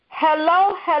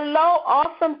Hello, hello,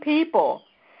 awesome people,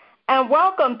 and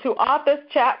welcome to Authors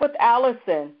Chat with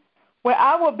Allison, where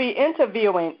I will be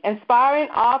interviewing inspiring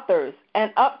authors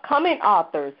and upcoming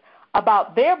authors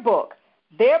about their book,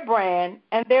 their brand,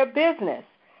 and their business.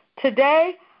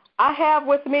 Today, I have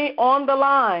with me on the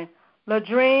line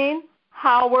Ladrine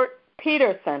Howard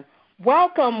Peterson.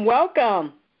 Welcome,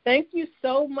 welcome. Thank you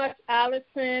so much,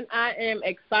 Allison. I am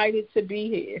excited to be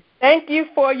here. Thank you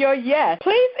for your yes.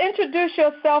 Please introduce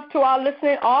yourself to our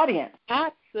listening audience.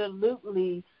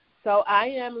 Absolutely. So I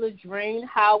am Ladrine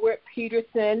Howard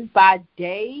Peterson. By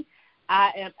day,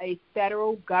 I am a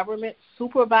federal government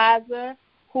supervisor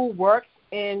who works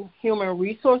in human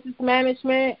resources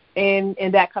management. And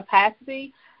in that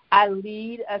capacity, I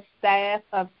lead a staff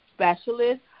of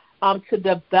specialists to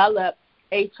develop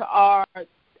HR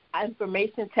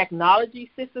information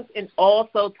technology systems and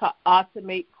also to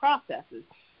automate processes.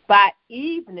 By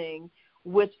evening,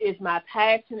 which is my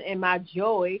passion and my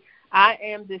joy, I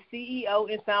am the CEO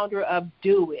and founder of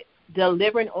Do It,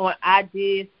 delivering on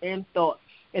ideas and thoughts.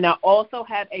 And I also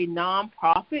have a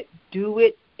nonprofit, Do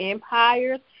It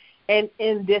Empires. And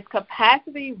in this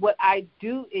capacity, what I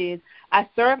do is I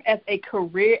serve as a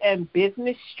career and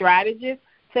business strategist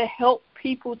to help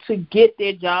people to get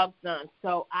their jobs done.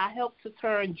 So I help to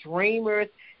turn dreamers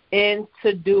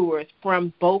into doers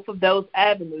from both of those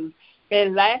avenues.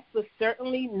 And last but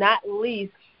certainly not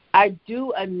least, I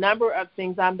do a number of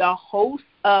things. I'm the host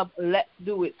of Let's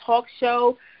Do It talk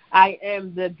show. I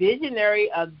am the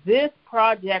visionary of this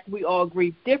project, We All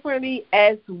Grieve Differently,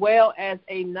 as well as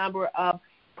a number of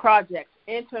projects,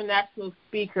 international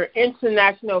speaker,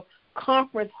 international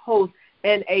conference host,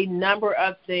 and a number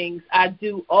of things. I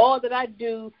do all that I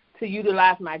do to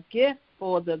utilize my gift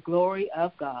for the glory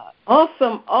of God.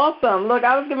 Awesome, awesome. Look,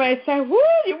 I was going to say, woo,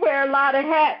 you wear a lot of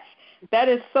hats. That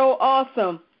is so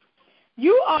awesome.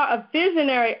 You are a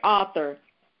visionary author.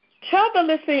 Tell the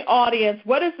listening audience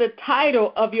what is the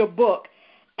title of your book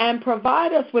and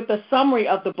provide us with a summary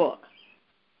of the book.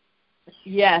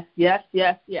 Yes.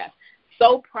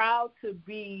 So proud to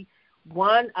be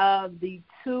one of the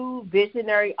two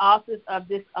visionary authors of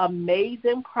this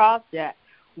amazing project.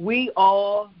 We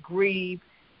all grieve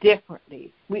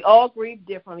differently.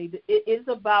 It is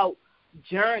about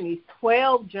journeys,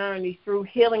 12 journeys through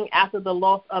healing after the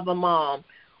loss of a mom.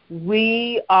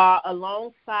 We are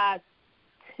alongside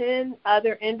 10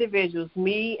 other individuals,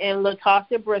 me and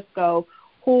Latasha Briscoe,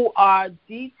 who are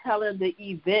detailing the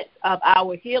events of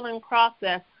our healing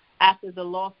process after the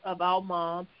loss of our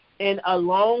mom. And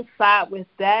alongside with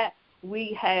that,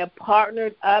 we have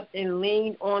partnered up and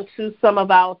leaned onto some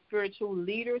of our spiritual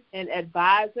leaders and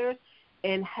advisors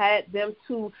and had them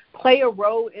to play a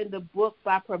role in the book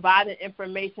by providing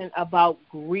information about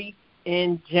grief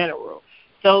in general.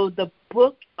 So the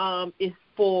book is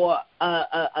for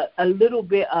a little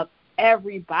bit of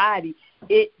everybody.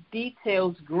 It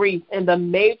details grief, and the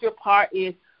major part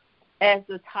is, as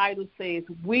the title says,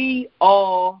 we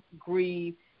all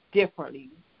grieve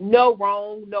differently. No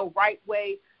wrong, no right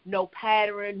way, no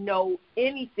pattern, no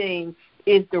anything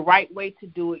is the right way to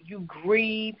do it. You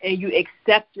grieve and you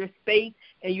accept your space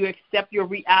and you accept your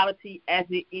reality as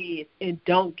it is and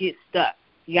don't get stuck.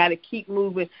 You got to keep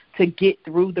moving to get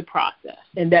through the process,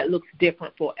 and that looks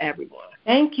different for everyone.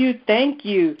 Thank you.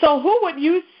 So who would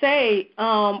you say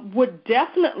would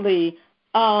definitely,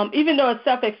 even though it's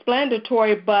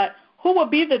self-explanatory, but who would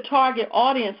be the target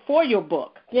audience for your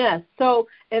book? Yes. So,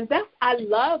 I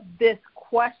love this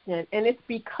question, and it's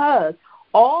because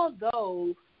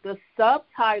although the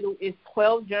subtitle is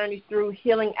 12 Journeys Through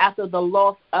Healing After the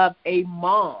Loss of a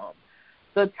Mom,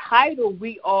 the title,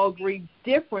 We All Grieve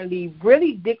Differently,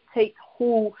 really dictates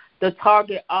who the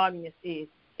target audience is.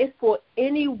 It's for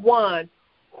anyone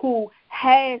who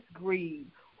has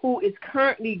grieved, who is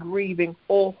currently grieving,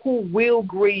 or who will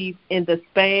grieve in the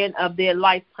span of their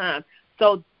lifetime.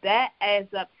 So that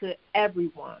adds up to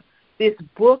everyone. This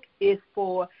book is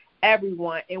for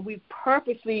everyone, and we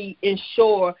purposely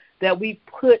ensure that we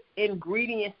put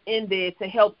ingredients in there to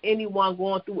help anyone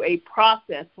going through a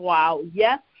process. While,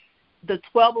 yes, the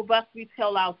 12 of us, we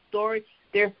tell our story,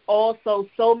 there's also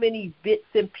so many bits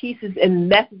and pieces and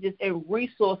messages and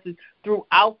resources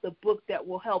throughout the book that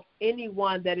will help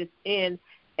anyone that is in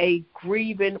a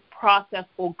grieving process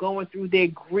or going through their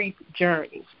grief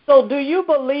journey. So do you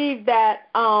believe that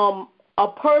a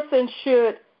person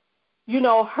should,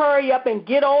 hurry up and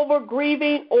get over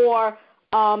grieving, or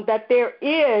that there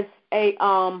is a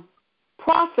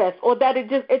process, or that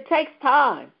it takes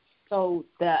time? So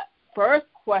the first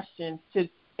question, should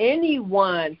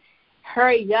anyone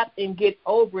hurry up and get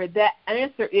over it? That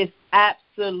answer is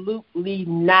absolutely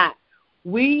not.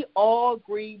 We all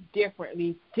grieve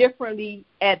differently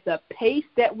at the pace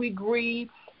that we grieve,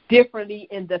 differently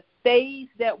in the phase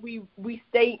that we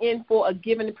stay in for a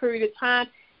given period of time.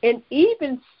 And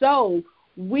even so,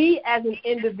 we as an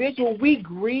individual, we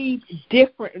grieve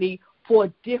differently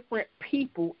for different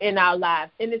people in our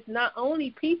lives. And it's not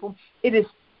only people, it is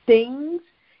things,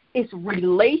 it's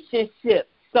relationships.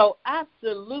 So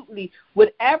absolutely,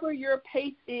 whatever your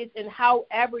pace is and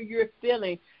however you're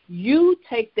feeling, you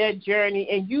take that journey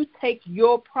and you take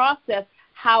your process,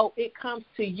 how it comes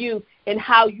to you and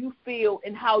how you feel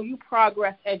and how you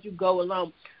progress as you go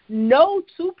along. No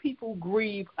two people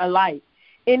grieve alike.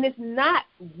 And it's not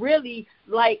really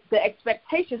like the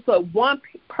expectation. So one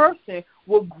person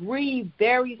will grieve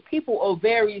various people or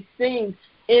various things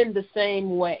in the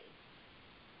same way.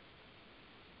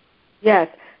 Yes.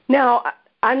 Now,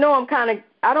 I know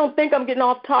I don't think I'm getting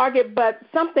off target, but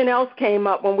something else came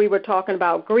up when we were talking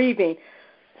about grieving.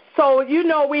 So,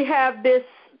 we have this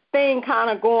thing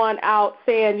kind of going out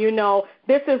saying,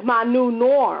 this is my new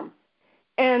norm.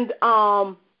 And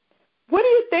what do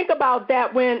you think about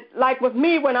that when, like with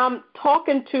me, when I'm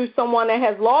talking to someone that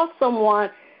has lost someone,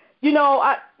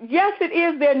 yes, it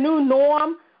is their new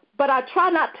norm, but I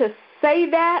try not to say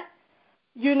that,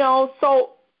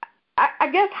 so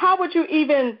I guess how would you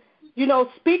even,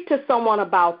 speak to someone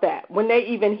about that when they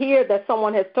even hear that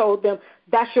someone has told them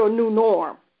that's your new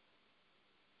norm?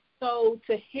 So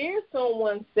to hear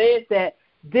someone say that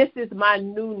this is my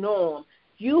new norm,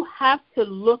 you have to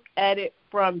look at it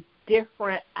from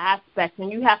different aspects,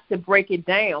 and you have to break it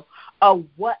down of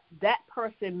what that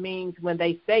person means when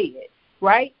they say it,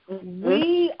 right? Mm-hmm.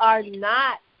 We are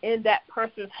not in that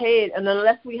person's head, and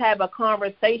unless we have a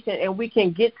conversation and we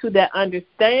can get to that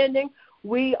understanding,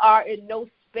 we are in no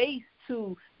space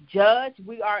to judge.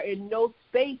 We are in no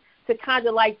space to kind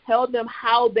of like tell them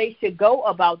how they should go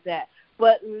about that.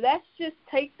 But let's just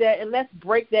take that and let's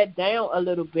break that down a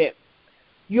little bit.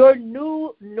 Your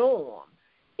new norm,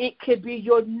 it could be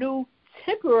your new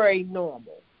temporary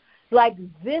normal. Like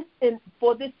this,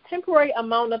 for this temporary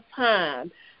amount of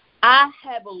time, I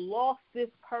have lost this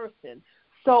person.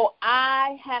 So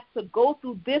I have to go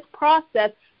through this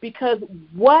process because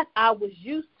what I was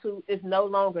used to is no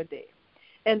longer there.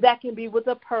 And that can be with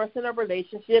a person, a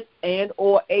relationship, and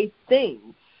or a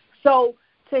thing. So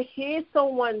to hear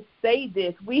someone say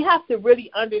this, we have to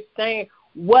really understand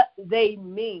what they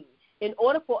mean. In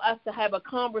order for us to have a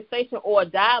conversation or a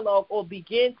dialogue or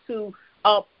begin to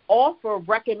offer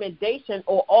recommendation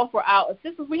or offer our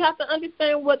assistance, we have to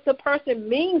understand what the person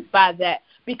means by that.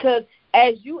 Because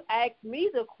as you ask me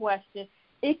the question,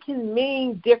 it can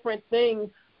mean different things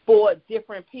for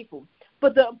different people.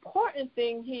 But the important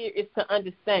thing here is to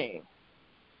understand,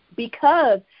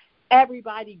 because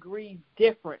everybody grieves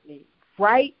differently,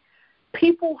 right?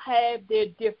 People have their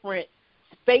different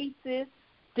spaces,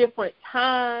 different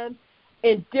times,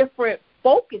 and different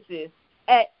focuses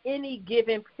at any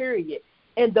given period.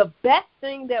 And the best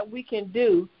thing that we can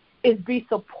do is be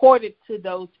supportive to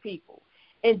those people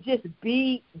and just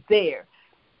be there.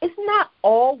 It's not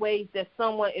always that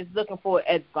someone is looking for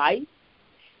advice.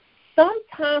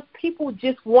 Sometimes people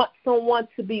just want someone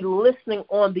to be listening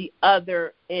on the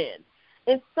other end.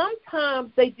 And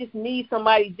sometimes they just need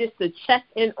somebody just to check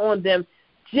in on them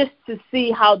just to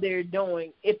see how they're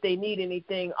doing, if they need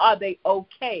anything, are they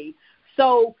okay.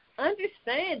 So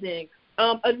understanding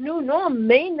a new norm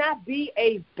may not be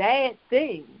a bad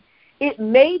thing. It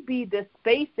may be the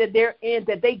space that they're in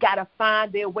that they got to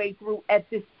find their way through at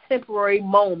this temporary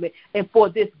moment and for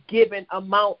this given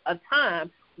amount of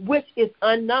time, which is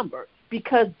unnumbered,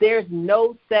 because there's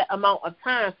no set amount of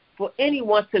time for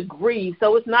anyone to grieve.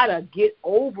 So it's not a get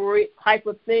over it type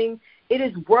of thing. It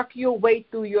is work your way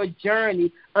through your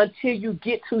journey until you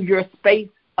get to your space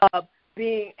of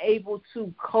being able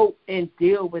to cope and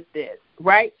deal with this,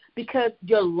 right? Because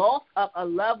your loss of a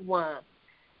loved one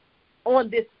on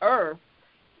this earth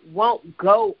won't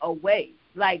go away.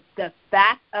 Like, the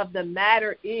fact of the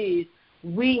matter is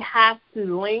we have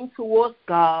to lean towards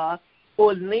God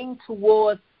or lean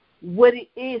towards what it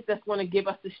is that's going to give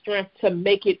us the strength to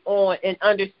make it on, and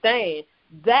understand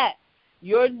that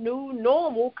your new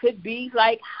normal could be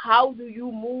like, how do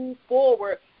you move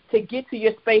forward to get to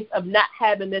your space of not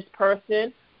having this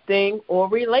person, thing, or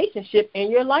relationship in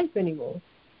your life anymore.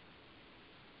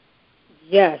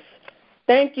 Yes.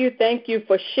 Thank you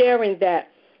for sharing that.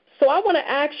 So I want to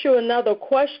ask you another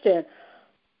question.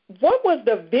 What was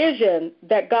the vision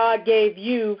that God gave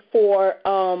you for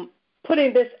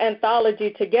putting this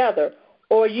anthology together,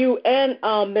 or you and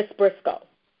Ms. Briscoe?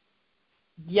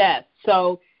 Yes.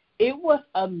 So it was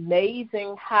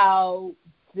amazing how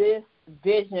this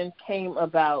vision came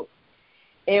about.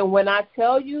 And when I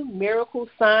tell you miracles,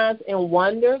 signs, and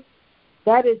wonders,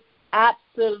 that is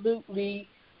absolutely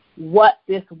what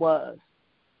this was.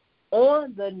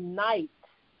 On the night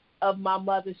of my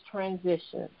mother's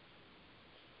transition,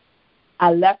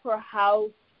 I left her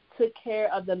house, took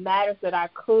care of the matters that I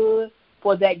could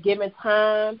for that given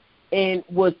time, and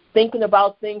was thinking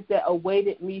about things that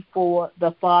awaited me for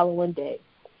the following day.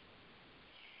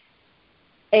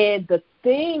 And the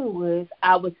thing was,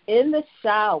 I was in the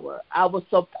shower. I was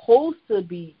supposed to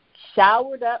be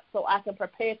showered up so I can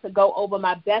prepare to go over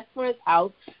my best friend's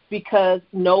house because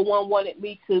no one wanted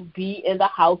me to be in the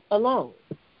house alone.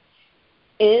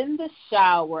 In the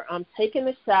shower, I'm taking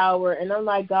a shower, and I'm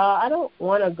like, God, I don't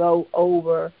want to go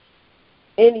over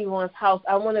anyone's house.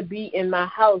 I want to be in my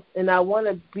house, and I want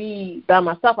to be by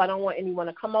myself. I don't want anyone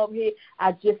to come over here.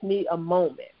 I just need a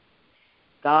moment.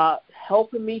 God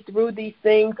helping me through these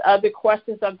things. Other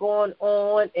questions are going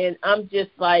on, and I'm just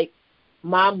like,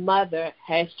 my mother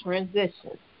has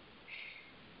transitioned.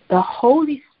 The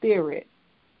Holy Spirit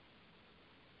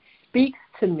speaks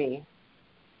to me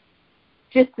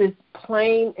just as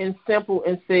plain and simple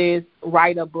and says,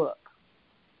 write a book.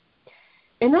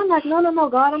 And I'm like, no,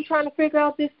 God, I'm trying to figure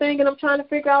out this thing, and I'm trying to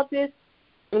figure out this.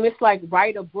 And it's like,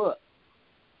 write a book.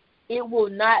 It will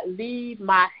not leave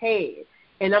my head.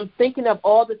 And I'm thinking of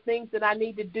all the things that I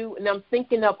need to do, and I'm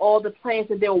thinking of all the plans.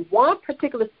 And then one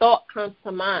particular thought comes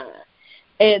to mind.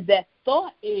 And that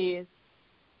thought is,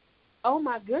 oh,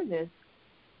 my goodness,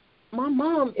 my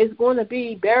mom is going to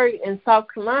be buried in South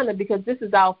Carolina because this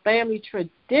is our family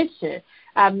tradition.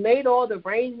 I've made all the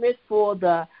arrangements for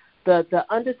the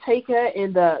undertaker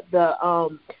and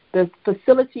the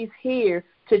facilities here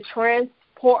to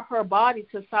transport her body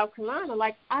to South Carolina.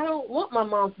 Like, I don't want my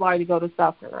mom's body to go to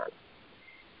South Carolina.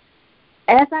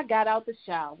 As I got out the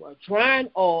shower, drying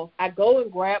off, I go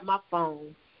and grab my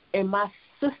phone, and my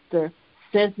sister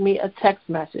sends me a text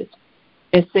message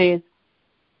and says,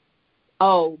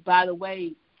 oh, by the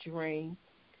way, Dream,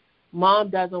 Mom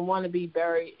doesn't want to be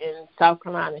buried in South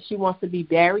Carolina. She wants to be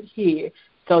buried here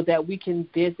so that we can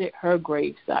visit her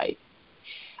gravesite.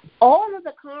 All of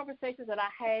the conversations that I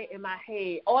had in my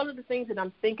head, all of the things that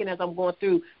I'm thinking as I'm going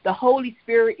through, the Holy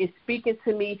Spirit is speaking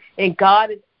to me, and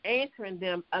God is answering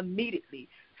them immediately.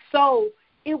 So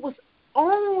it was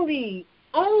only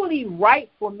right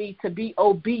for me to be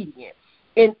obedient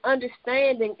and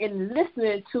understanding and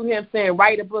listening to him saying,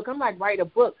 write a book. I'm like, write a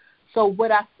book. So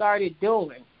what I started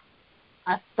doing,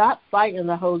 I stopped fighting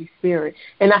the Holy Spirit,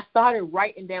 and I started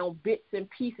writing down bits and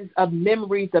pieces of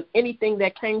memories of anything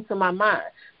that came to my mind.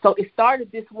 So it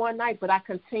started this one night, but I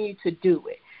continued to do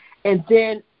it. And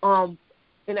then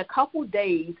in a couple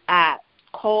days, I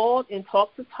called and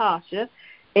talked to Tasha,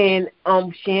 and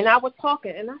she and I were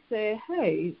talking, and I said,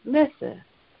 hey, listen,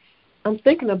 I'm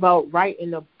thinking about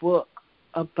writing a book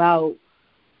about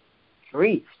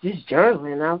grief, just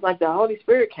journaling. And I was like, the Holy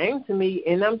Spirit came to me,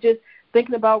 and I'm just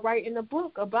thinking about writing a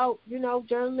book about,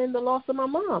 journaling the loss of my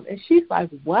mom. And she's like,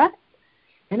 what?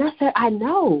 And I said, I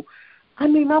know. I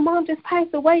mean, my mom just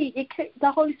passed away.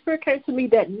 The Holy Spirit came to me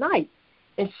that night.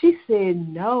 And she said,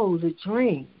 no, the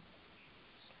dream.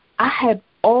 I have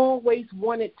always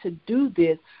wanted to do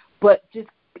this, but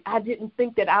I didn't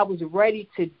think that I was ready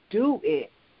to do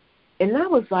it. And I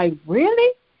was like,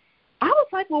 really? I was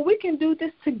like, well, we can do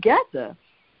this together.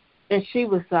 And she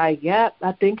was like, yep,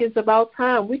 I think it's about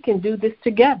time we can do this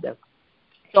together.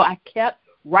 So I kept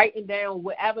writing down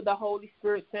whatever the Holy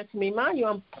Spirit sent to me. Mind you,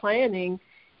 I'm planning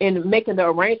and making the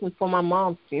arrangements for my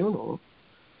mom's funeral.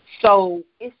 So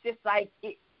it's just like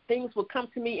things would come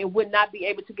to me and would not be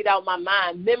able to get out of my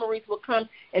mind. Memories would come,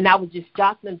 and I would just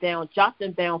jot them down,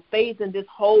 phasing this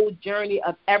whole journey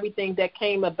of everything that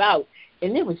came about.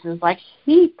 And it was just like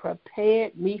he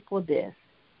prepared me for this,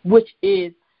 which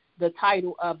is the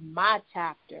title of my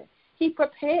chapter. He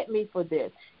prepared me for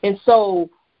this. And so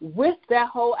with that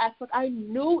whole aspect, I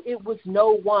knew it was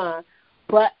no one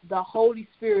but the Holy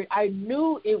Spirit. I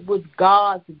knew it was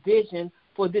God's vision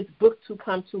for this book to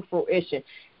come to fruition.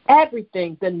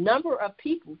 Everything, the number of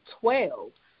people, 12.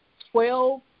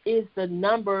 12 is the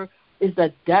number, is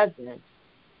a dozen.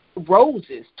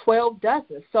 Roses, 12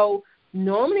 dozen. So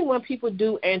normally when people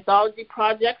do anthology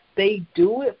projects, they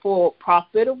do it for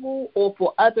profitable or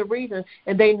for other reasons,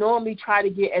 and they normally try to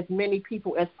get as many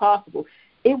people as possible.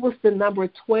 It was the number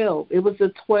 12. It was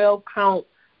the 12 count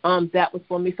that was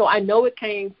for me. So I know it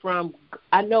came from God.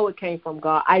 I know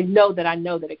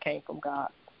that it came from God.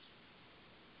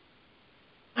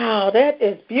 Wow, that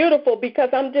is beautiful, because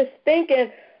I'm just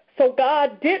thinking, so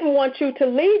God didn't want you to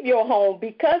leave your home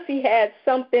because he had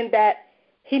something that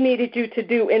he needed you to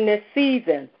do in this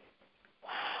season.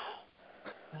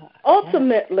 Wow.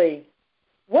 Ultimately,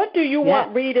 What do you Yes.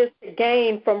 want readers to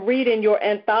gain from reading your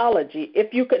anthology,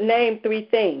 if you could name 3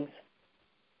 things?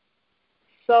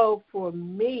 So for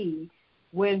me,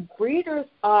 when readers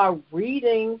are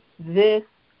reading this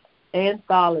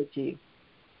anthology,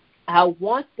 I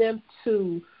want them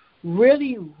to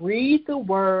really read the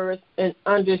words and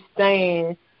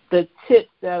understand the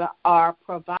tips that are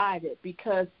provided,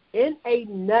 because in a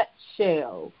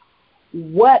nutshell,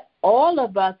 what all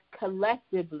of us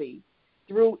collectively,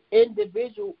 through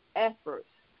individual efforts,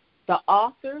 the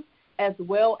authors as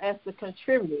well as the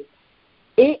contributors,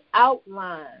 it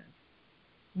outlines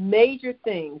major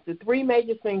things, the 3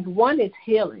 major things. One is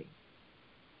healing.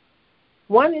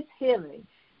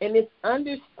 And it's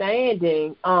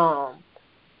understanding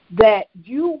that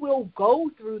you will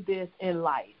go through this in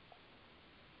life.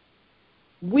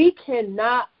 We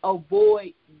cannot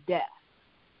avoid death.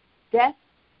 Death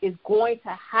is going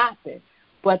to happen,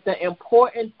 but the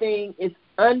important thing is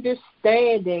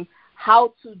understanding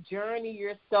how to journey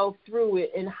yourself through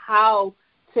it and how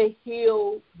to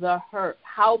heal the hurt,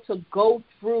 how to go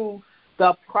through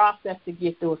the process to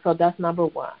get through it. So that's number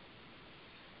 1.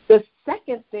 The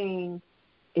second thing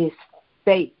is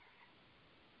faith.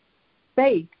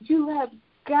 Faith. You have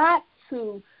got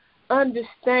to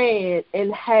understand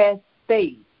and have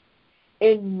faith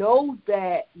and know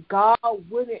that God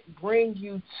wouldn't bring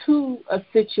you to a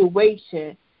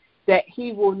situation that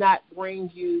he will not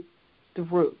bring you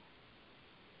through.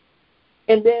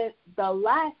 And then the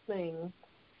last thing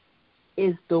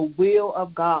is the will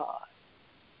of God.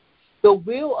 The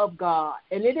will of God.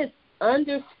 And it is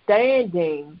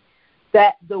understanding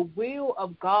that the will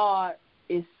of God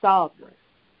is sovereign.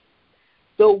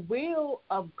 The will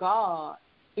of God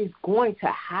is going to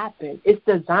happen. It's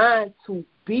designed to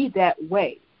be that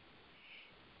way.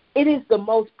 It is the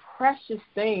most precious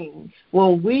thing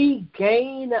when we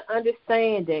gain an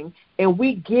understanding and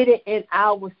we get it in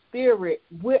our spirit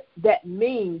what that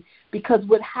means, because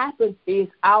what happens is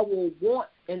our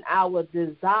wants and our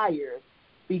desires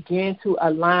begin to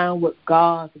align with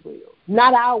God's will.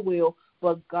 Not our will,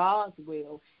 but God's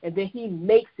will. And then he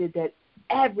makes it that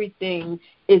everything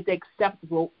is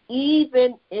acceptable,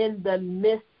 even in the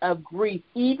midst of grief,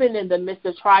 even in the midst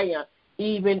of triumph,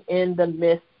 even in the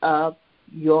midst of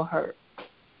your hurt.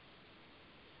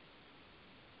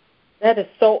 That is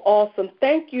so awesome.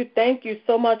 Thank you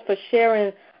so much for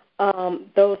sharing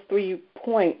those 3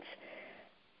 points.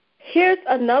 Here's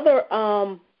another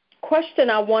question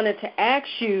I wanted to ask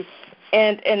you,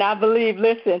 and I believe,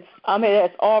 listen, it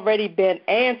has already been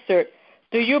answered.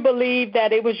 Do you believe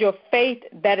that it was your faith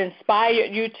that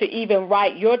inspired you to even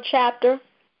write your chapter?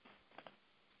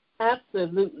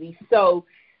 Absolutely. So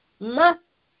my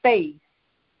faith,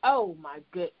 oh my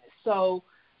goodness. So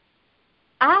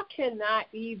I cannot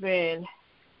even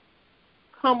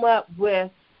come up with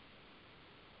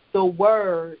the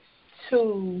words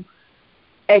to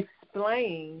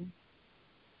explain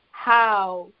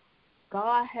how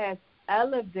God has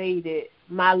elevated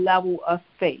my level of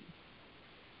faith.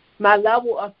 My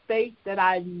level of faith that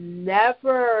I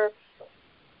never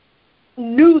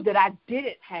knew that I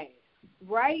didn't have,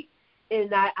 right?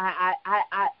 And I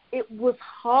it was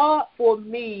hard for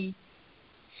me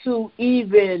to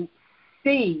even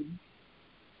see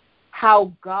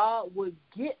how God would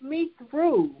get me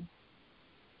through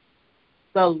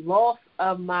the loss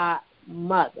of my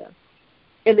mother.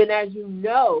 And then, as you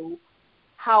know,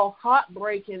 how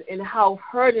heartbreaking and how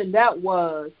hurting that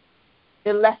was,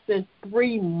 in less than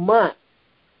 3 months,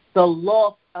 the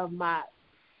loss of my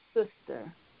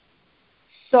sister.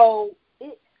 So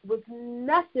it was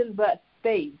nothing but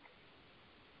faith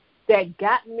that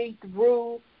got me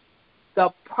through the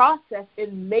process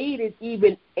and made it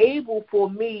even able for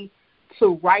me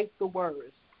to write the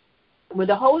words. When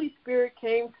the Holy Spirit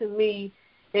came to me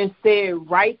and said,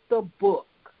 write the book,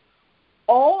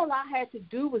 all I had to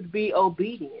do was be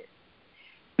obedient.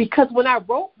 Because when I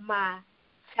wrote my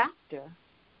chapter,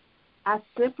 I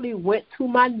simply went to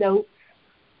my notes,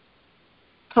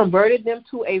 converted them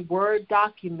to a Word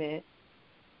document,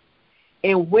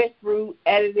 and went through,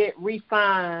 edited,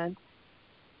 refined,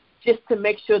 just to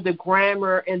make sure the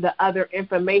grammar and the other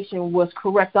information was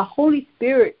correct. The Holy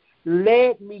Spirit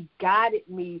led me, guided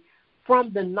me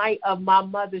from the night of my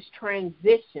mother's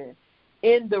transition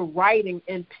in the writing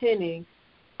and penning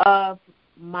of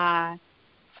my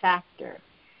chapter.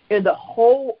 And the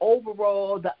whole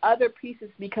overall, the other pieces,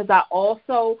 because I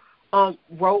also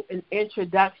wrote an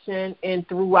introduction and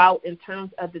throughout in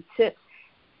terms of the tips,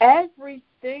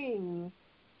 everything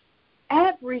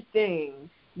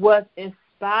was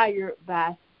inspired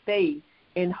by faith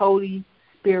and Holy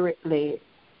Spirit led.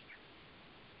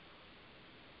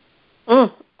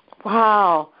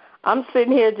 Wow. I'm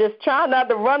sitting here just trying not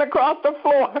to run across the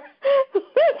floor.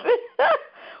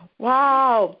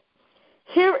 Wow.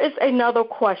 Here is another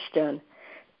question.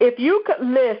 If you could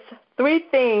list 3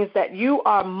 things that you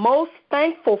are most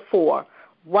thankful for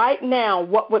right now,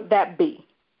 what would that be?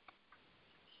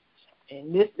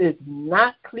 And this is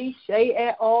not cliche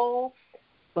at all,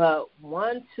 but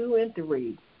 1, 2, and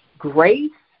 3.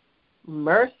 Grace,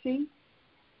 mercy,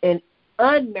 and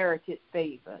unmerited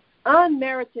favor.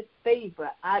 Unmerited favor.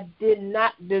 I did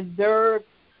not deserve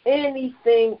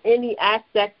anything, any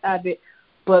aspect of it,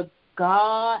 but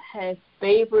God has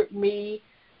favored me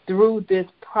through this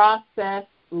process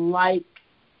like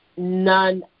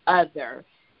none other.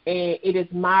 And it is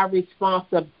my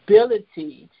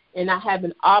responsibility, and I have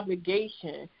an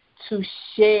obligation to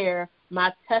share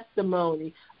my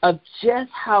testimony of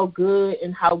just how good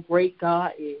and how great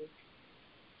God is.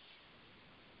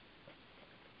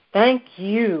 Thank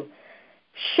you.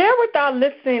 Share with our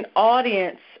listening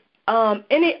audience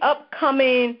any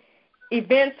upcoming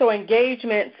events or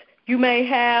engagements you may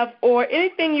have, or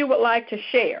anything you would like to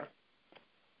share.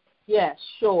 Yeah,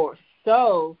 sure.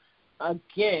 So,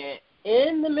 again,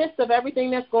 in the midst of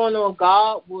everything that's going on,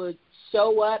 God would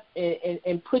show up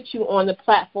and put you on the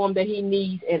platform that he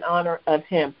needs in honor of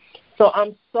him. So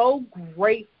I'm so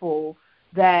grateful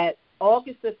that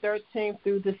August the 13th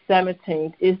through the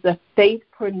 17th is the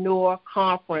Faithpreneur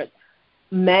Conference,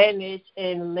 managed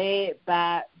and led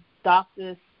by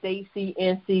Dr. Stacy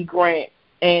N.C. Grant.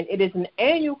 And it is an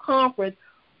annual conference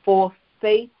for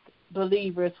faith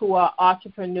believers who are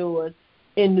entrepreneurs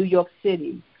in New York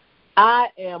City. I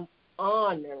am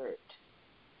honored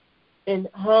and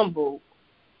humbled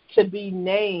to be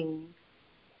named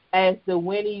as the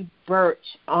Winnie Birch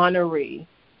honoree.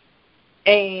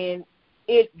 And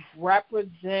it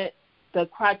represents, the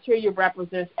criteria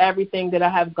represents everything that I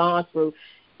have gone through.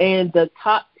 And the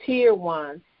top tier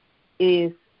one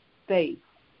is faith,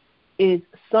 is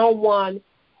someone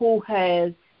who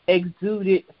has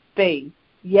exuded faith.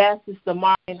 Yes, it's the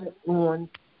marking on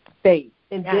faith.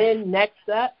 And then next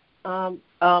up,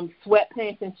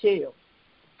 Sweatpants and Chill.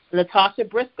 Latasha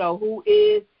Briscoe, who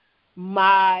is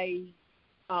my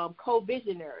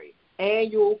co-visionary.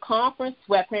 Annual conference,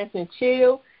 Sweatpants and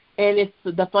Chill. And it's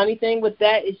the funny thing with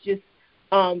that is just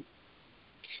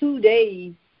 2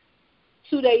 days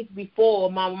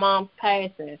before my mom's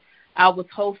passing, I was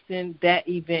hosting that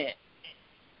event.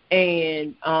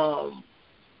 And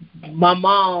my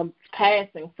mom's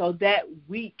passing, so that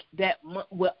week, that month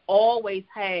will always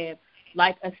have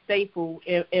like a staple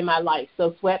in my life.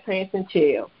 So Sweatpants and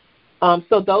Chill.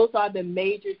 So those are the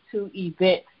major 2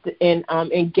 events and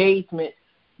engagements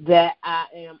that I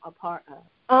am a part of.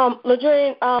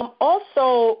 Ladrine,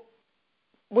 also,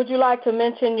 would you like to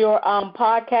mention your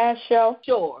podcast show?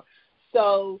 Sure.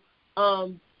 So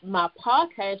my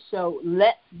podcast show,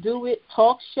 Let's Do It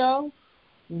Talk Show,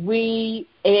 we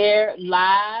air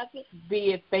live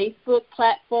via Facebook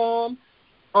platform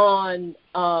on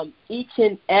each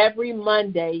and every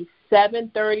Monday,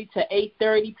 7:30 to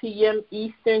 8:30 p.m.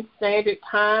 Eastern Standard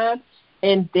Time.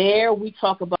 And there we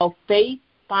talk about faith,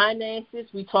 finances,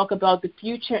 we talk about the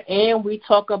future, and we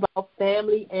talk about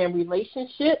family and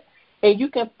relationships. And you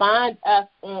can find us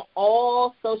on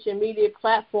all social media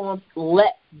platforms,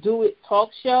 Let's Do It Talk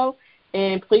Show.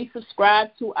 And please subscribe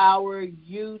to our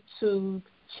YouTube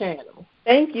channel.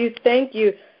 Thank you.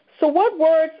 So what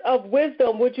words of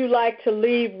wisdom would you like to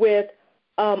leave with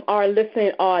our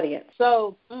listening audience?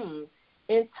 So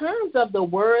in terms of the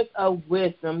words of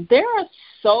wisdom, there are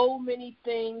so many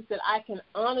things that I can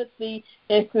honestly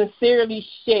and sincerely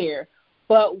share.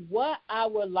 But what I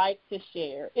would like to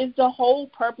share is the whole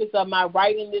purpose of my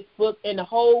writing this book and the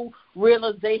whole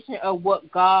realization of what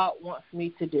God wants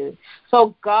me to do.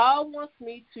 So God wants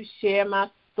me to share my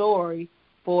story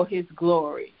for his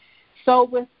glory. So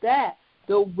with that,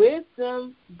 the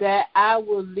wisdom that I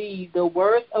will leave, the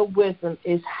words of wisdom,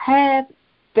 is have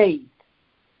faith.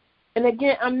 And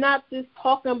again, I'm not just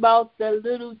talking about the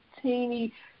little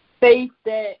teeny faith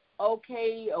that,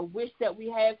 okay, a wish that we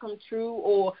have come true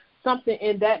or something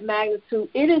in that magnitude.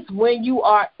 It is when you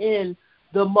are in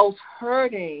the most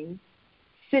hurting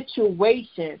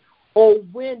situation, or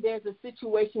when there's a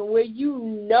situation where you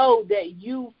know that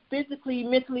you physically,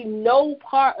 mentally, no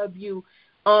part of you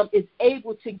is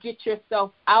able to get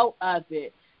yourself out of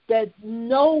it, that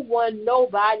no one,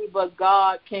 nobody but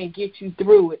God can get you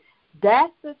through it.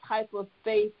 That's the type of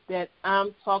faith that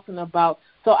I'm talking about.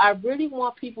 So I really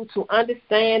want people to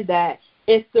understand that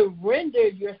and surrender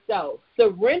yourself.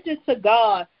 Surrender to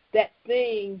God that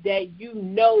thing that you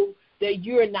know that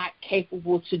you're not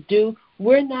capable to do.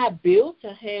 we're not built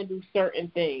to handle certain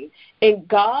things. And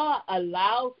God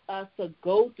allows us to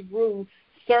go through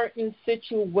certain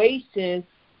situations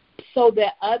so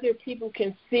that other people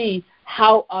can see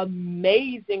how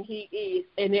amazing he is.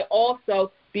 And it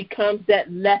also becomes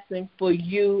that lesson for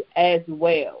you as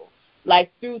well.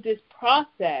 Like through this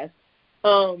process,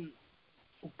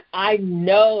 I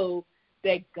know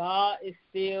that God is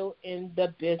still in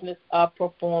the business of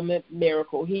performing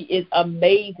miracles. He is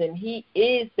amazing. He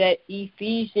is that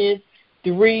Ephesians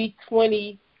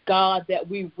 3:20 God that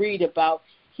we read about.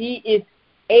 He is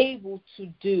able to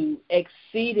do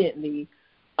exceedingly,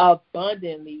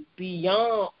 abundantly,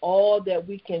 beyond all that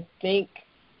we can think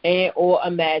and or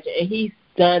imagine. And he's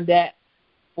done that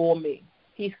for me.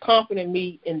 He's comforted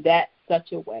me in that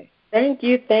such a way. Thank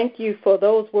you for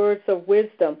those words of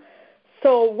wisdom.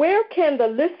 So where can the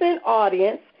listening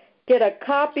audience get a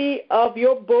copy of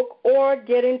your book or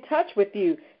get in touch with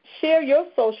you? Share your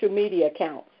social media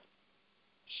accounts.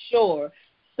 Sure.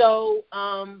 So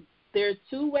there are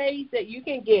two ways that you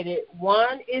can get it.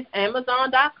 One is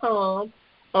Amazon.com,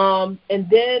 and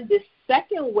then the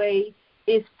second way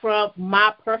is from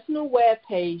my personal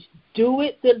webpage,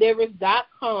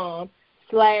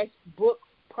 doitdelivers.com/book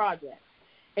project.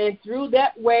 And through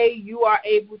that way, you are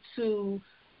able to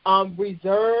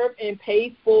reserve and pay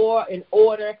for and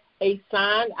order a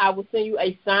signed. I will send you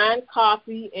a signed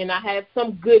copy, and I have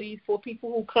some goodies for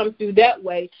people who come through that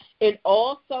way. And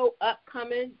also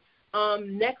upcoming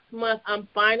next month, I'm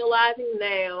finalizing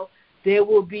now, there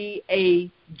will be a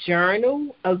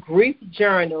journal, a grief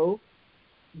journal,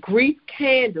 grief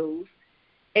candles,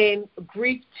 and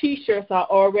grief T-shirts are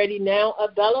already now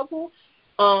available.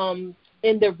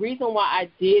 And the reason why I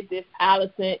did this,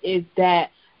 Allison, is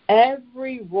that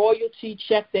every royalty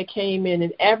check that came in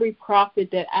and every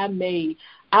profit that I made,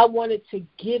 I wanted to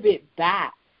give it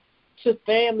back to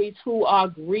families who are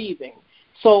grieving.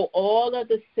 So all of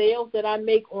the sales that I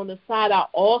make on the side, I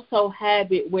also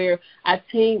have it where I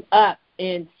team up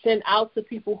and send out to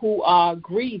people who are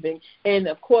grieving, and,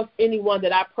 of course, anyone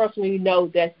that I personally know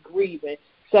that's grieving.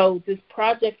 So this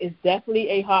project is definitely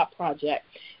a heart project.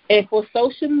 And for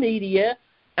social media,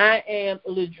 I am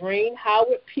Ladrine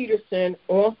Howard Peterson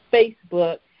on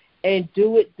Facebook and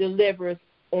Do It Delivers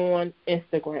on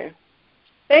Instagram.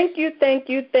 Thank you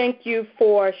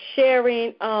for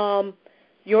sharing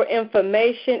your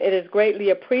information. It is greatly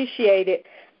appreciated.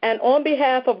 And on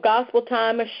behalf of Gospel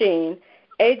Time Machine,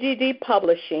 AGD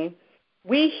Publishing,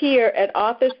 we here at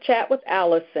Authors Chat with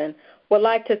Allison would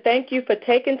like to thank you for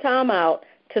taking time out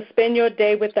to spend your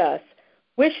day with us.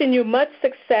 Wishing you much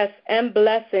success and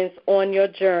blessings on your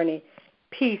journey.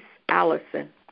 Peace, Allison.